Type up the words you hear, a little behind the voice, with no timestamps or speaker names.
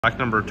Stock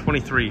number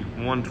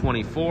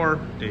 23124,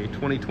 a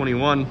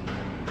 2021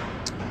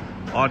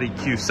 Audi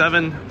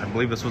Q7. I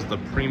believe this was the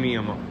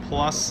Premium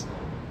Plus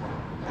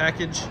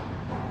package.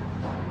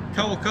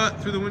 Cowl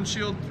cut through the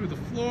windshield, through the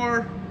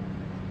floor.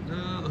 The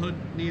hood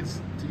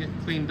needs to get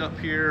cleaned up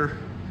here.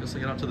 Guess I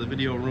got out to the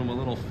video room a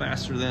little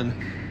faster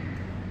than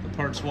the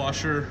parts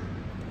washer.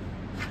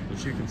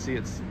 But you can see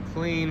it's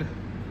clean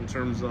in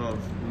terms of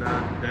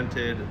not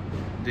dented,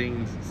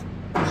 dinged,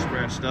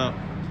 scratched up.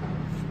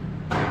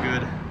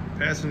 Good.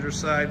 Passenger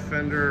side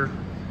fender,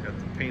 got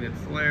the painted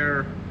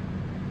flare,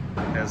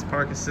 has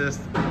park assist.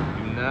 Do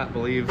not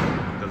believe,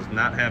 does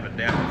not have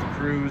adaptive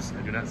cruise.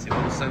 I do not see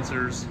those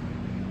sensors.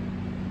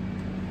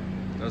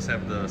 Does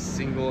have the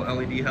single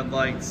LED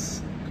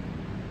headlights,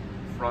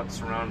 front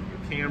surround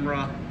view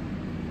camera.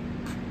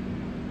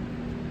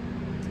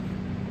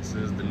 This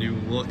is the new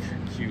look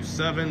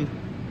Q7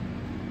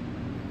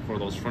 for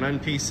those front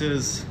end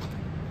pieces.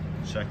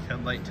 Check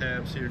headlight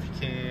tabs here if you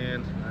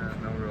can.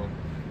 No real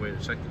way to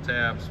check the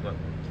tabs, but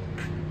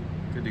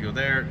good to go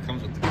there. It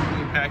comes with the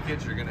clean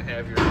package. You're gonna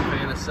have your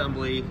fan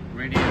assembly,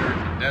 radiator,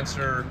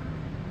 condenser,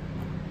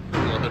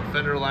 little hood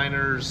fender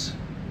liners,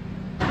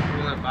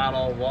 coolant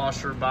bottle,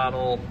 washer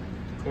bottle,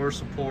 core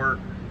support.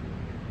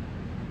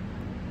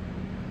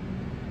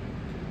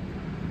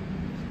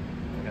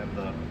 We have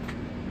the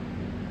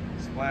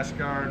splash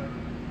guard,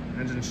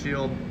 engine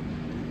shield.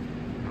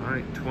 All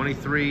right,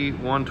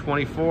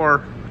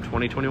 23124,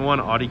 2021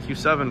 Audi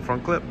Q7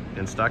 front clip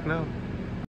in stock now.